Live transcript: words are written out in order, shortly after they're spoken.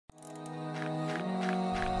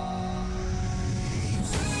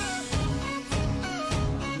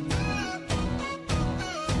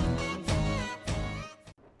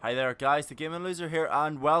Hi there guys, the Gaming Loser here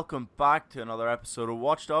and welcome back to another episode of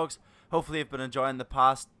Watch Dogs. Hopefully you've been enjoying the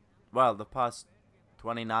past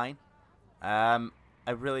 29. It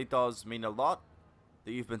really does mean a lot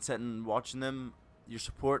that you've been sitting watching them. Your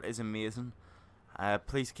support is amazing.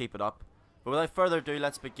 Please keep it up. But without further ado,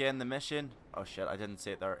 let's begin the mission. Oh shit, I didn't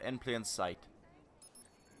see it there. In plain sight.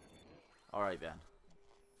 Alright then.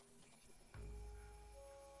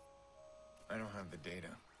 I don't have the data.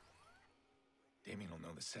 Damien will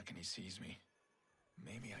know the second he sees me.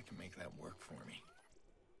 Maybe I can make that work for me.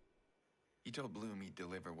 He told Bloom he'd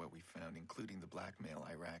deliver what we found, including the blackmail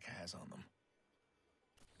Iraq has on them.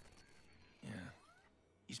 Yeah,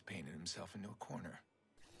 he's painted himself into a corner.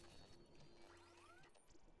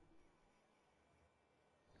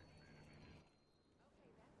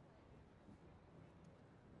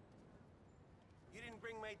 You didn't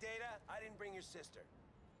bring my data, I didn't bring your sister.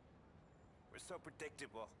 We're so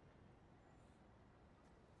predictable.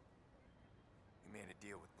 We made a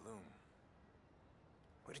deal with Bloom.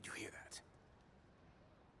 Where did you hear that?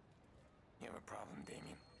 You have a problem,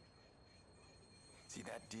 Damien. See,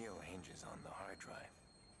 that deal hinges on the hard drive.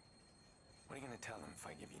 What are you gonna tell him if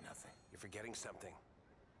I give you nothing? You're forgetting something.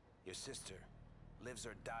 Your sister lives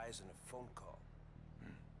or dies in a phone call.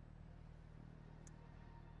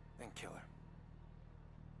 Then kill her.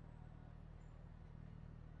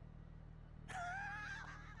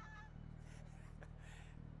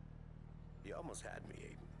 You almost had me,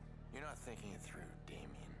 Aiden. You're not thinking it through,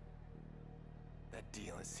 Damien. That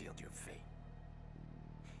deal has sealed your fate.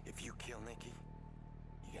 If you kill Nikki,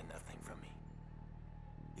 you get nothing from me.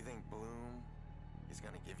 You think Bloom is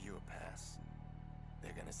gonna give you a pass?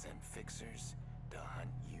 They're gonna send fixers to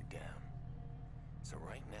hunt you down. So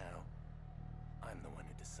right now, I'm the one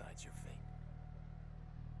who decides your fate.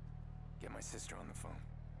 Get my sister on the phone.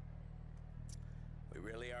 We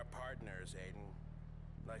really are partners, Aiden.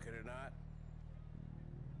 Like it or not.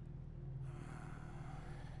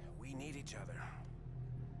 We need each other.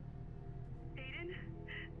 Aiden?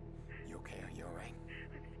 You okay? Are you alright?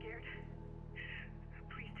 I'm scared.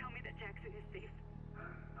 Please tell me that Jackson is safe.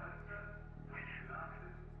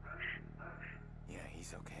 Yeah,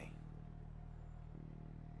 he's okay.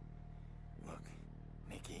 Look,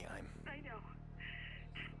 Nikki, I know.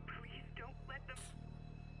 Just please don't let them...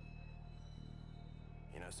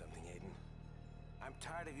 You know something, Aiden? I'm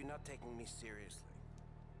tired of you not taking me seriously.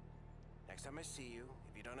 Next time I see you,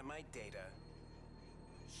 if you don't have my data,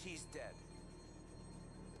 she's dead.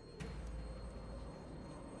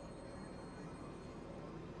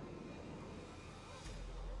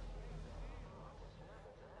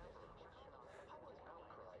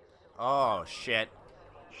 Oh shit.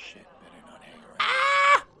 Shit, better not hang around.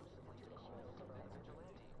 Ah!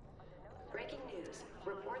 Breaking news.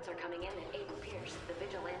 Reports are coming in that Aiden Pearce, the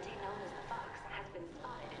Vigilante known as the Fox, has been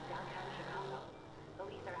spotted in downtown Chicago.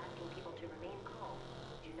 Police are asking people to remain calm.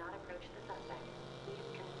 Do not approach the suspect. He is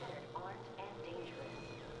considered armed and dangerous.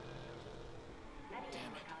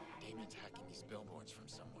 Damn it. Damien's hacking these billboards from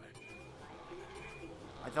somewhere.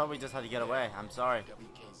 I thought we just had to get away. I'm sorry.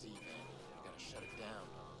 WKZ, man. We gotta shut it down.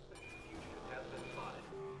 Has been spotted.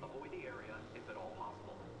 Avoid the area if at all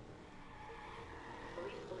possible.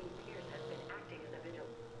 Police believe Pearce has been acting as a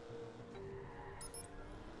vigilante.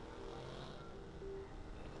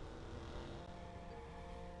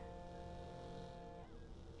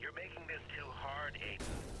 You're making this too hard, Aiden.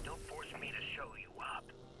 Don't force me to show you up.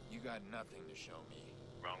 You got nothing to show me.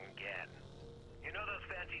 Wrong again. You know those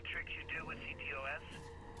fancy tricks you do with CTOS?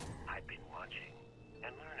 I've been watching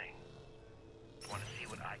and learning. Want to see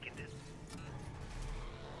what I can do?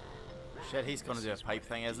 Shit, he's gonna do a pipe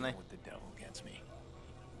thing, isn't he? What the devil gets me.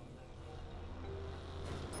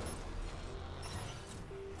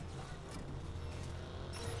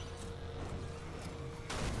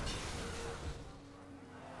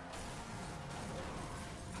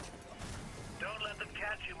 Don't let them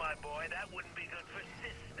catch you, my boy. That wouldn't be good for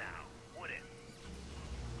Sis now, would it?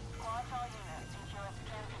 Watch all units. Ensure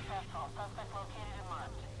scan successful. Suspect located and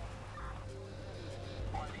marked.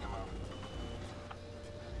 Winding him up.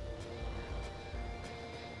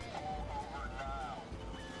 Pull over now.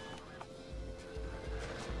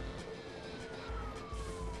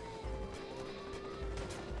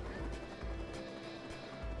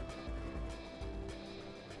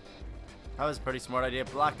 That was a pretty smart idea.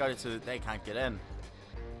 Blackout it so that they can't get in.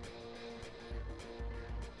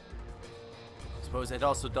 I suppose it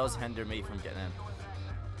also does hinder me from getting in.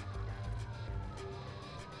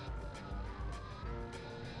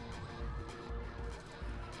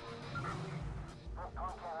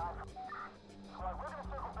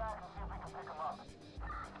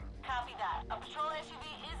 Copy that. A patrol SUV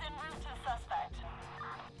is en route to the suspect.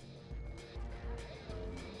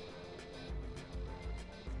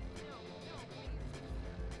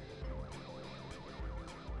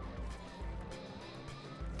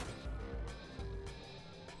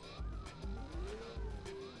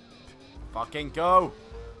 Fucking go!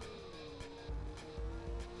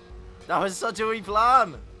 That was such a wee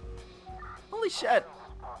plan! Holy shit!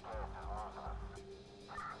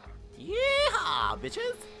 Yeah,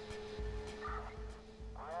 bitches!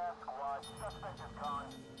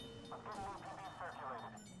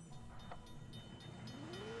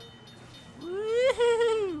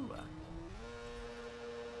 Woohoo!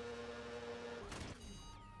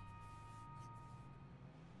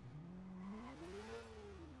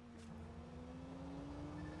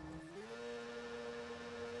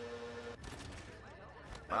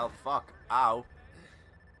 Well, fuck. Ow.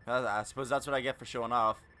 I suppose that's what I get for showing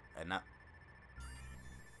off. And that.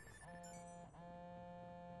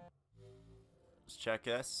 Let's check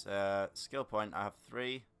this. Skill point. I have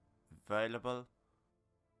 3 available.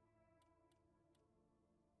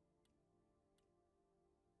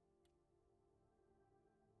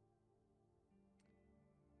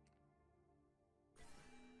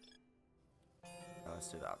 Let's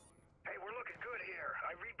do that. Hey, we're looking good here.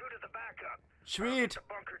 I rebooted the backup. Sweet! The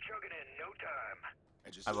bunker chugging in no time.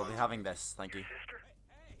 I will be having this, thank you. Sister?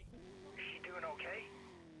 Is she doing okay?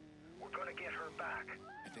 We're gonna get her back.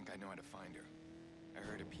 I think I know how to find her. I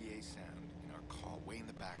heard a PA sound in our call way in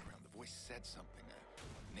the background. The voice said something,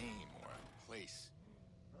 a name or a place.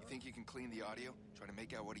 You think you can clean the audio? Try to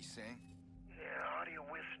make out what he's saying? Yeah, audio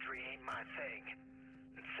wizardry ain't my thing.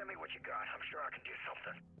 Send me what you got. I'm sure I can do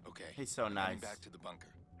something. Okay. He's so I'm nice. heading back to the bunker.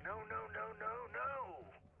 No.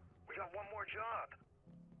 We got one more job.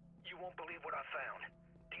 You won't believe what I found.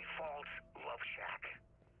 Default's Love Shack.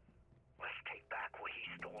 Let's take back what he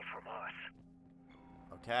stole from us.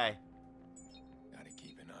 Okay. Gotta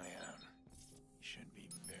keep an eye out. Should be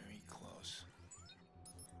very close.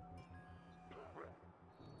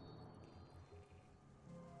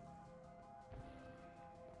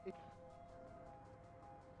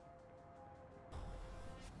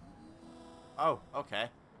 Oh, okay.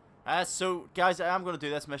 So, guys, I am going to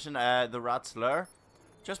do this mission, the Rat's Lair.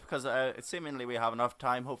 Just because seemingly we have enough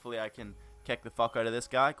time. Hopefully I can kick the fuck out of this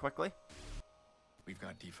guy quickly. We've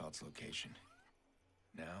got Default's location.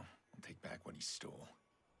 Now, we'll take back what he stole.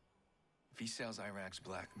 If he sells Iraq's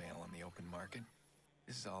blackmail on the open market,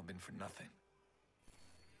 this has all been for nothing.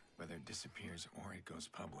 Whether it disappears or it goes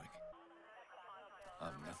public,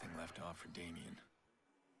 I'll have nothing left to offer Damien.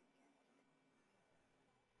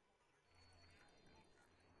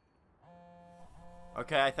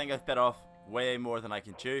 Okay, I think I've bit off way more than I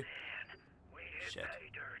can chew. We hit Shit. pay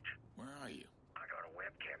dirt. Where are you? I got a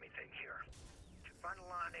webcammy thing here. Just find a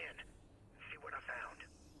line in. See what I found.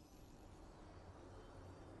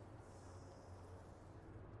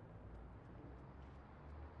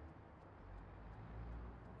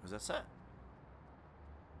 Was that it?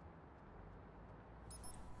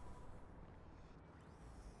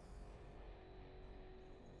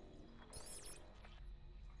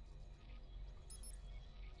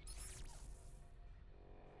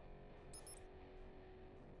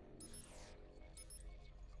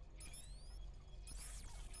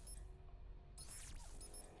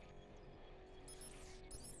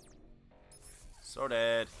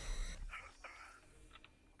 Sorted.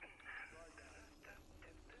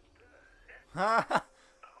 Ha! Oh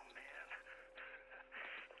man.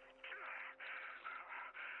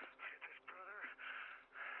 This brother.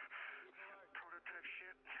 Prototype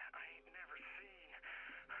shit I ain't never seen.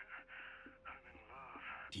 I'm in love.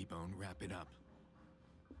 T-Bone, wrap it up.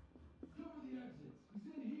 I'm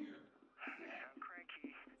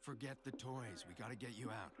cranky. Forget the toys. We gotta get you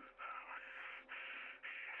out.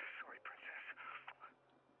 Sorry, princess.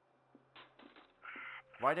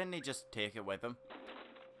 Why didn't he just take it with him?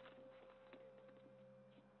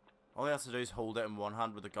 All he has to do is hold it in one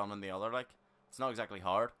hand with the gun in the other, like. It's not exactly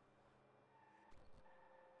hard.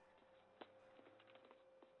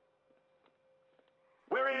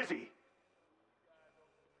 Where is he?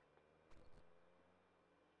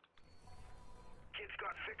 Kid's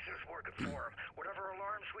got fixers working for him. Whatever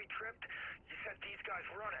alarms we tripped, you sent these guys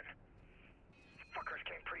running. Fuckers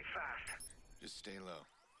came pretty fast. Just stay low.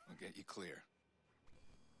 I'll get you clear.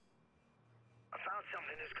 I found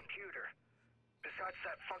something in his computer. Besides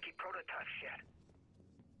that funky prototype shit.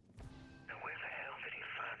 Now where the hell did he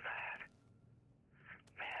find that?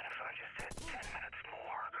 Man, if I just had 10 minutes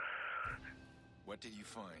more. What did you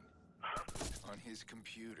find? Huh? On his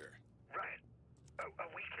computer. Right. A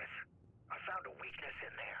weakness. I found a weakness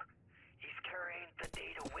in there. He's carrying the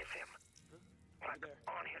data with him. Like,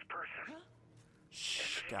 on his person. Shh,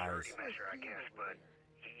 It's a guys. security measure, I guess, but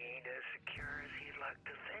he ain't as secure as he'd like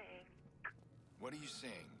to think. What are you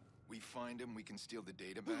saying? We find him, we can steal the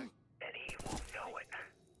data back? And he won't know it.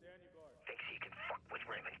 Thinks he can fuck with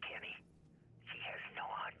Raymond Kenny. He has no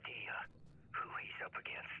idea.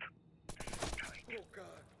 against. Tight. Oh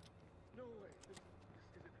God! No way! This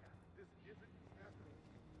isn't happening. This isn't happening.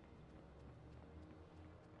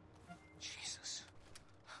 Jesus.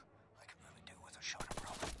 I could really do with a shot of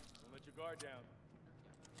rum. Don't let your guard down.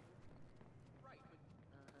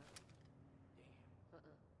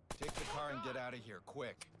 Take the car and get out of here,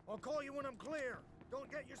 quick. I'll call you when I'm clear.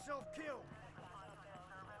 Don't get yourself killed.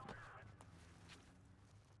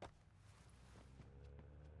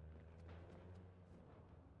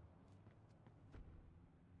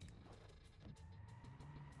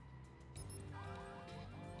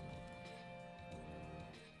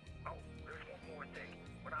 Oh, there's one more thing.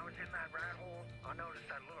 When I was in that rat hole, I noticed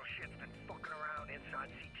that little shit's been fucking around inside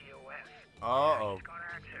CTOS. Uh-oh. He's got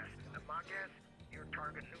access. And my guess, you're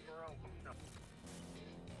target numero uno.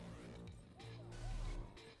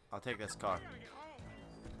 I'll take this car.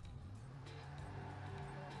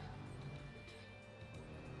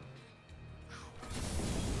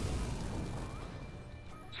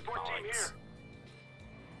 Support team here.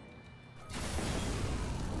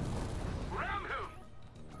 Ram him!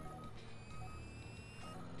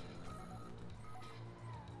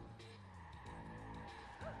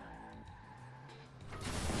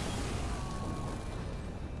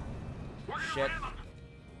 Shit.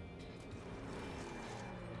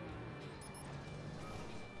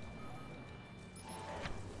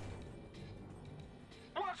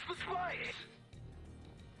 Watch the spikes!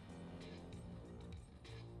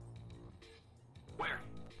 Where?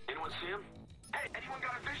 Anyone see him? Hey, anyone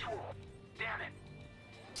got a visual? Damn it!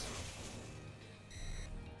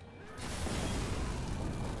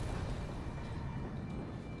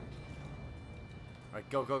 Alright,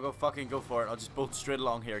 go, fucking go for it. I'll just bolt straight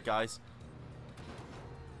along here, guys.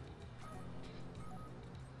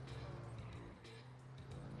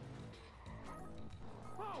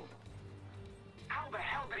 Whoa! How the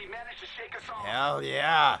hell did he manage to shake us off? Hell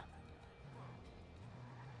yeah!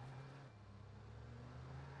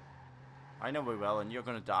 I know we will, and you're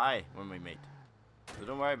gonna die when we meet. So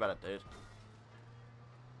don't worry about it, dude.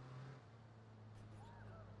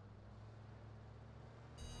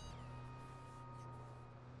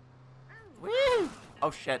 Woo! Oh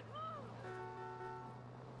shit.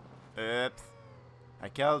 Oops. I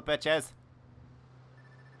killed bitches.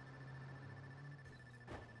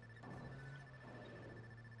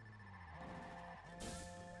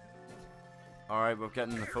 Alright, we're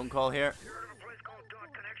getting a phone call here. You heard of a place called Dot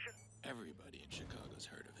Connection? Everybody in Chicago's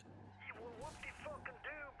heard of it. Yeah, well,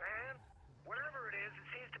 whoop-de-fucking-do, man. Whatever it is, it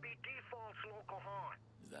seems to be default's local haunt.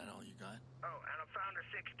 Is that all you got? Oh, and I found a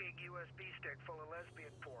 6-gig USB stick full of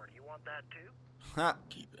lesbian porn. You want that too? Ha!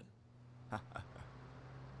 Keep it.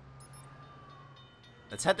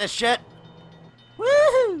 Let's hit this shit!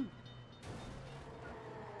 Woohoo!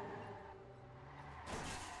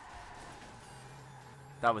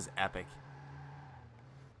 That was epic.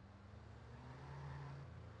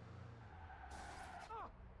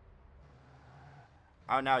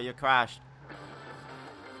 Oh no, you crashed.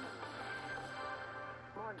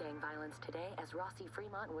 More gang violence today as Rossi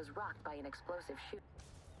Fremont was rocked by an explosive shoot.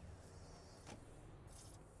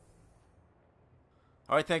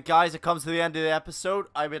 Alright then guys, it comes to the end of the episode.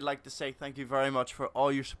 I would like to say thank you very much for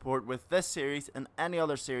all your support with this series and any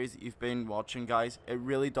other series that you've been watching, guys. It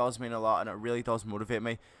really does mean a lot and it really does motivate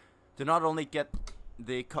me to not only get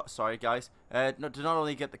the to not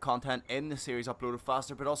only get the content in the series uploaded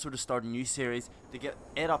faster, but also to start a new series to get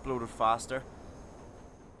it uploaded faster.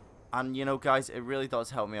 And you know guys, it really does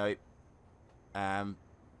help me out,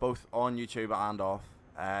 both on YouTube and off.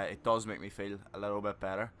 It does make me feel a little bit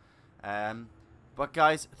better. But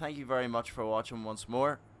guys, thank you very much for watching once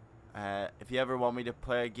more. If you ever want me to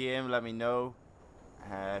play a game, let me know.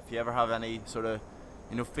 If you ever have any sort of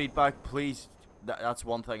feedback, please, that's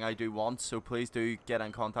one thing I do want, so please do get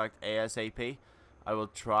in contact ASAP. I will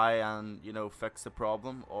try and fix the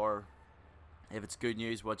problem, or if it's good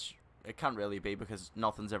news, which it can't really be because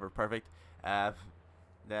nothing's ever perfect,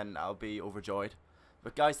 then I'll be overjoyed.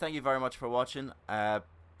 But guys, thank you very much for watching.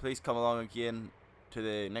 Please come along again to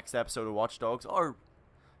the next episode of Watch Dogs or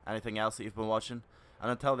anything else that you've been watching, and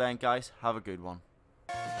until then guys, have a good one.